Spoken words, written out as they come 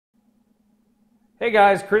Hey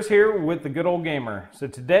guys, Chris here with The Good Old Gamer. So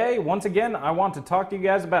today, once again, I want to talk to you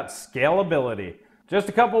guys about scalability. Just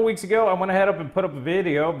a couple weeks ago, I went ahead and put up a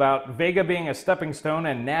video about Vega being a stepping stone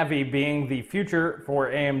and Navi being the future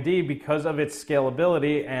for AMD because of its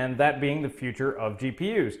scalability and that being the future of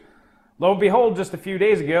GPUs. Lo and behold, just a few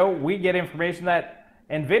days ago, we get information that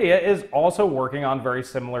Nvidia is also working on very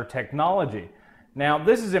similar technology. Now,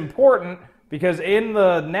 this is important because in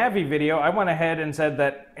the Navi video, I went ahead and said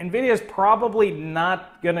that Nvidia is probably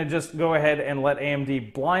not going to just go ahead and let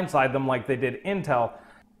AMD blindside them like they did Intel.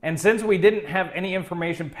 And since we didn't have any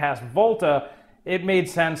information past Volta, it made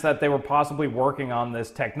sense that they were possibly working on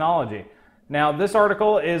this technology. Now, this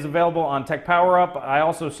article is available on Tech Power Up. I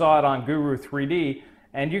also saw it on Guru 3D.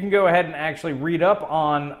 And you can go ahead and actually read up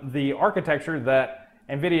on the architecture that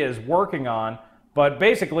Nvidia is working on. But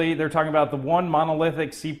basically, they're talking about the one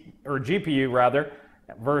monolithic GPU rather,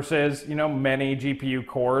 versus many GPU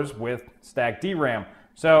cores with stacked DRAM.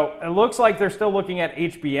 So it looks like they're still looking at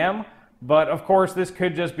HBM, but of course this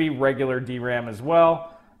could just be regular DRAM as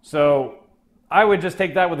well. So I would just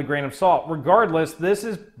take that with a grain of salt. Regardless, this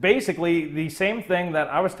is basically the same thing that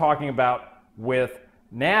I was talking about with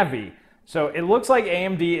Navi. So it looks like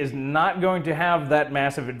AMD is not going to have that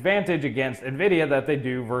massive advantage against Nvidia that they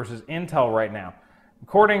do versus Intel right now.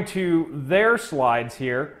 According to their slides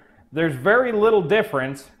here, there's very little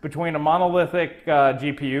difference between a monolithic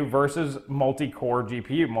GPU versus multi-core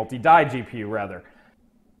GPU, multi-die GPU rather.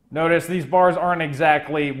 Notice these bars aren't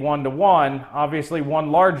exactly one-to-one. Obviously,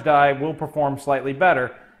 one large die will perform slightly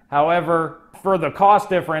better. However, for the cost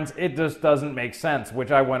difference, it just doesn't make sense, which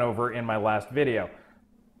I went over in my last video.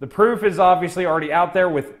 The proof is obviously already out there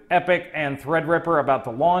with Epic and Threadripper about to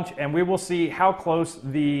launch, and we will see how close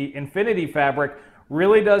the Infinity Fabric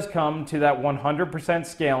really does come to that 100%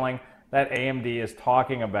 scaling that AMD is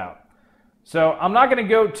talking about. So I'm not going to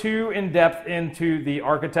go too in-depth into the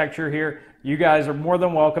architecture here. You guys are more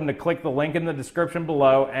than welcome to click the link in the description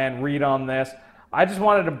below and read on this. I just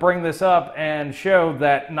wanted to bring this up and show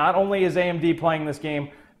that not only is AMD playing this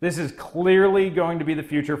game, this is clearly going to be the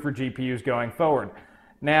future for GPUs going forward.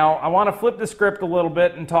 Now, I want to flip the script a little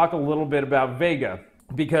bit and talk a little bit about Vega,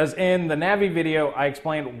 because in the Navi video, I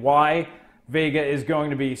explained why Vega is going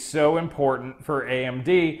to be so important for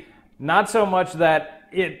AMD. Not so much that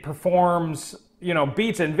it performs,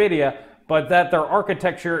 beats Nvidia, but that their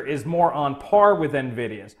architecture is more on par with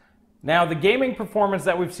Nvidia's. Now, the gaming performance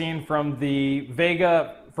that we've seen from the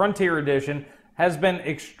Vega Frontier Edition has been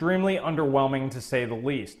extremely underwhelming, to say the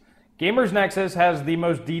least. Gamers Nexus has the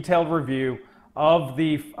most detailed review of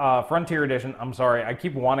the Frontier Edition. I'm sorry, I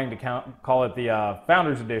keep wanting to call it the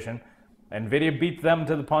Founders Edition. Nvidia beat them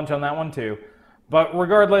to the punch on that one too. But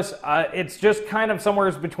regardless, it's just kind of somewhere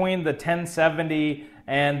between the 1070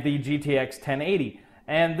 and the GTX 1080.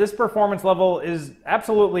 And this performance level is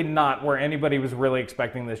absolutely not where anybody was really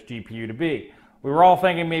expecting this GPU to be. We were all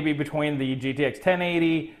thinking maybe between the GTX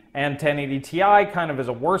 1080 and 1080 Ti, kind of as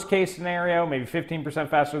a worst case scenario, maybe 15%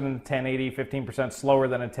 faster than the 1080, 15% slower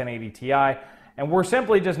than a 1080 Ti. And we're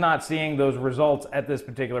simply just not seeing those results at this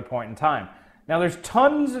particular point in time. Now, there's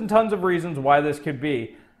tons and tons of reasons why this could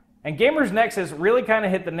be, and Gamers Nexus really kind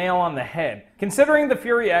of hit the nail on the head. Considering the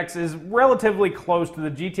Fury X is relatively close to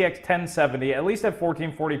the GTX 1070, at least at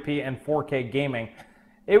 1440p and 4K gaming,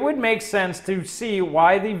 it would make sense to see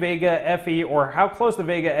why the Vega FE, or how close the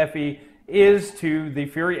Vega FE is to the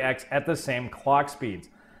Fury X at the same clock speeds.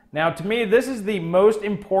 Now, to me, this is the most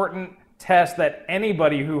important test that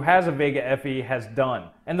anybody who has a Vega FE has done.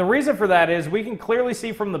 And the reason for that is we can clearly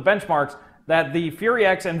see from the benchmarks that the Fury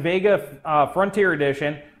X and Vega Frontier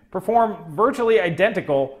Edition perform virtually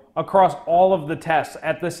identical across all of the tests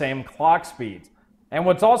at the same clock speeds. And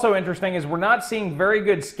what's also interesting is we're not seeing very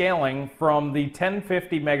good scaling from the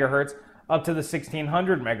 1050 megahertz up to the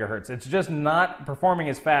 1600 megahertz. It's just not performing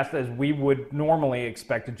as fast as we would normally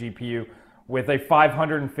expect a GPU with a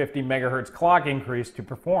 550 megahertz clock increase to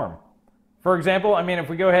perform. For example, if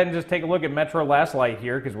we go ahead and just take a look at Metro Last Light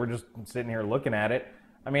here, because we're just sitting here looking at it,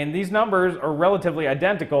 these numbers are relatively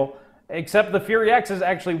identical, except the Fury X is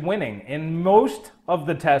actually winning. In most of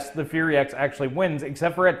the tests, the Fury X actually wins,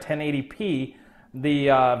 except for at 1080p. The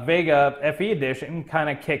Vega FE edition kind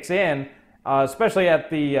of kicks in, especially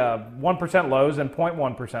at the 1% lows and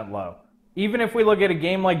 0.1% low. Even if we look at a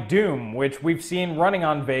game like Doom, which we've seen running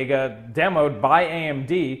on Vega, demoed by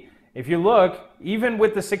AMD, if you look, even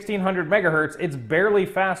with the 1600 megahertz, it's barely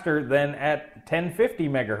faster than at 1050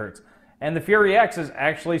 megahertz. And the Fury X is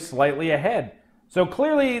actually slightly ahead. So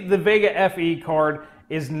clearly the Vega FE card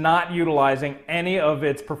is not utilizing any of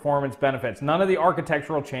its performance benefits. None of the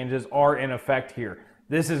architectural changes are in effect here.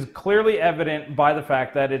 This is clearly evident by the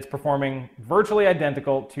fact that it's performing virtually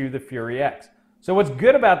identical to the Fury X. So what's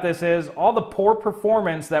good about this is all the poor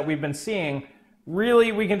performance that we've been seeing,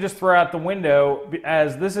 really we can just throw out the window,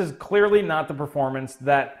 as this is clearly not the performance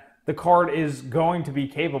that the card is going to be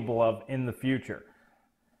capable of in the future.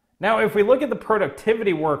 Now, if we look at the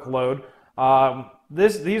productivity workload,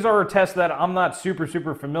 these are tests that I'm not super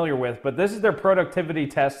familiar with, but this is their productivity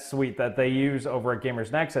test suite that they use over at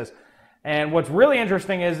Gamers Nexus. And what's really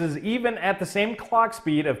interesting is even at the same clock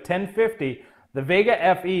speed of 1050, the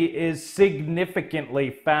Vega FE is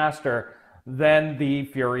significantly faster than the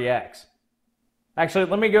Fury X. Actually,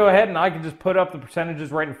 let me go ahead and I can just put up the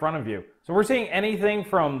percentages right in front of you. So we're seeing anything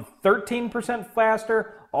from 13%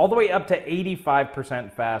 faster all the way up to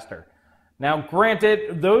 85% faster. Now,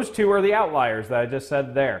 granted, those two are the outliers that I just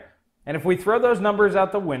said there. And if we throw those numbers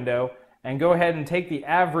out the window and go ahead and take the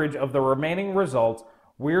average of the remaining results,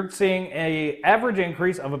 we're seeing an average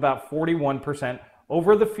increase of about 41%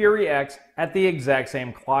 over the Fury X at the exact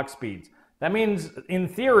same clock speeds. That means, in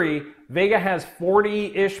theory, Vega has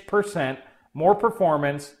 40-ish% more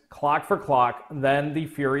performance, clock for clock, than the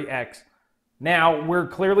Fury X. Now, we're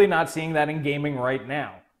clearly not seeing that in gaming right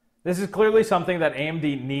now. This is clearly something that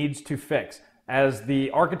AMD needs to fix, as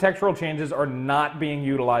the architectural changes are not being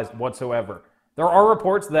utilized whatsoever. There are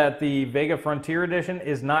reports that the Vega Frontier Edition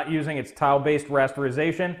is not using its tile-based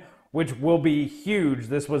rasterization, which will be huge.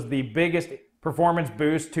 This was the biggest performance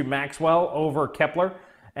boost to Maxwell over Kepler,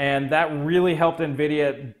 and that really helped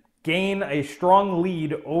Nvidia gain a strong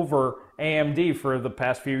lead over AMD for the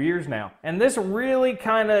past few years now. And this really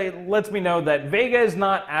kind of lets me know that Vega is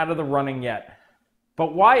not out of the running yet.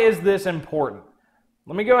 But why is this important?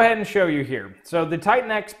 Let me go ahead and show you here. So the Titan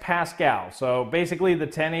X Pascal, so basically the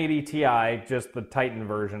 1080 Ti, just the Titan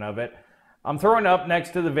version of it, I'm throwing up next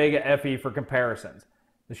to the Vega FE for comparisons.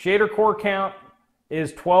 The shader core count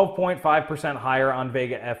is 12.5% higher on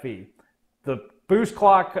Vega FE. The boost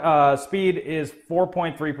clock speed is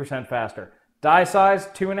 4.3% faster. Die size,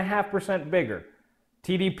 2.5% bigger.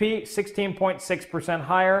 TDP, 16.6%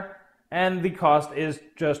 higher. And the cost is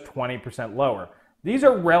just 20% lower. These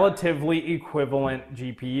are relatively equivalent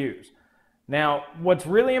GPUs. Now, what's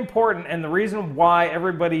really important, and the reason why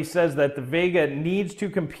everybody says that the Vega needs to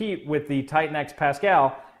compete with the Titan X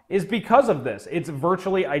Pascal, is because of this. It's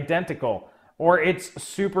virtually identical, or it's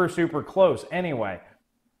super close anyway.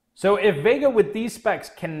 So if Vega with these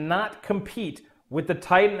specs cannot compete with the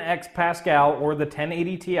Titan X Pascal or the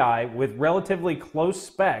 1080 Ti with relatively close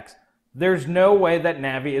specs, there's no way that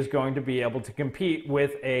Navi is going to be able to compete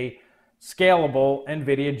with a scalable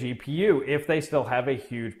Nvidia GPU if they still have a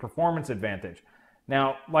huge performance advantage.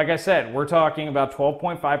 Now, like I said, we're talking about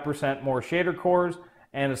 12.5% more shader cores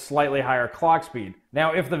and a slightly higher clock speed.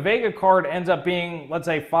 Now, if the Vega card ends up being, let's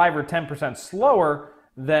say, 5 or 10% slower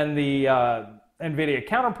than the Nvidia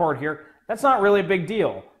counterpart here, that's not really a big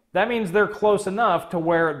deal. That means they're close enough to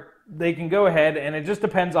where they can go ahead, and it just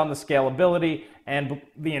depends on the scalability, and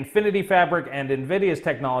the Infinity Fabric and Nvidia's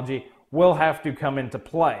technology will have to come into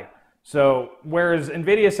play. So whereas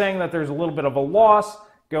Nvidia is saying that there's a little bit of a loss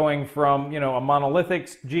going from, a monolithic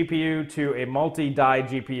GPU to a multi-die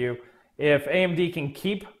GPU, if AMD can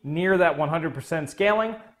keep near that 100%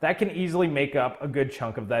 scaling, that can easily make up a good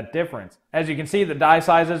chunk of that difference. As you can see, the die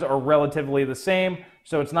sizes are relatively the same,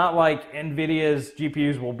 so it's not like Nvidia's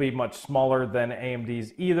GPUs will be much smaller than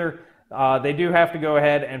AMD's either. They do have to go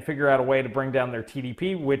ahead and figure out a way to bring down their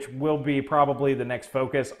TDP, which will be probably the next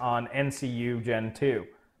focus on NCU Gen 2.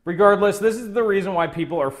 Regardless, this is the reason why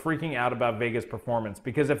people are freaking out about Vega's performance,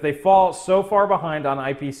 because if they fall so far behind on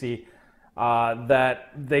IPC that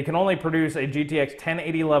they can only produce a GTX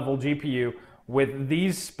 1080 level GPU with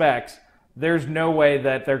these specs, there's no way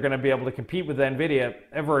that they're going to be able to compete with Nvidia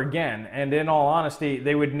ever again. And in all honesty,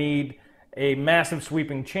 they would need a massive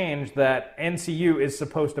sweeping change that NCU is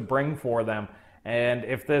supposed to bring for them. And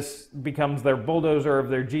if this becomes their bulldozer of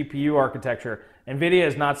their GPU architecture, Nvidia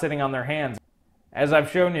is not sitting on their hands. As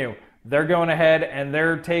I've shown you, they're going ahead and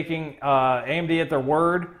they're taking AMD at their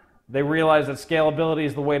word. They realize that scalability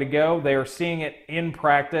is the way to go. They are seeing it in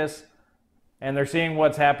practice, and they're seeing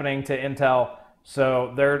what's happening to Intel.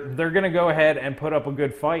 So they're going to go ahead and put up a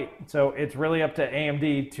good fight. So it's really up to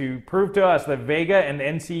AMD to prove to us that Vega and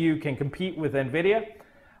NCU can compete with Nvidia.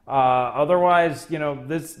 Otherwise,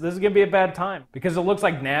 this is going to be a bad time, because it looks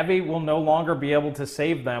like Navi will no longer be able to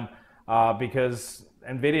save them because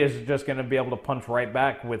Nvidia is just going to be able to punch right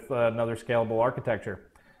back with another scalable architecture.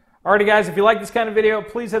 Alrighty guys, if you like this kind of video,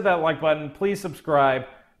 please hit that like button, please subscribe,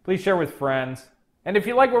 please share with friends. And if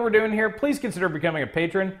you like what we're doing here, please consider becoming a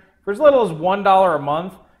patron. For as little as $1 a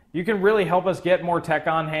month, you can really help us get more tech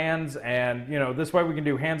on hands, and this way we can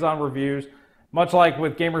do hands-on reviews. Much like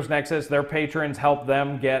with Gamers Nexus, their patrons help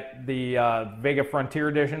them get the Vega Frontier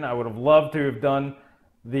Edition. I would have loved to have done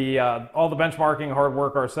all the benchmarking hard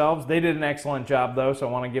work ourselves. They did an excellent job though, so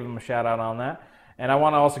I want to give them a shout out on that. And I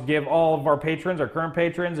want to also give all of our patrons, our current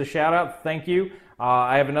patrons, a shout out. Thank you.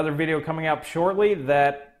 I have another video coming up shortly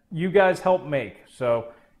that you guys helped make.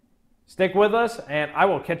 So stick with us, and I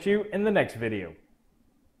will catch you in the next video.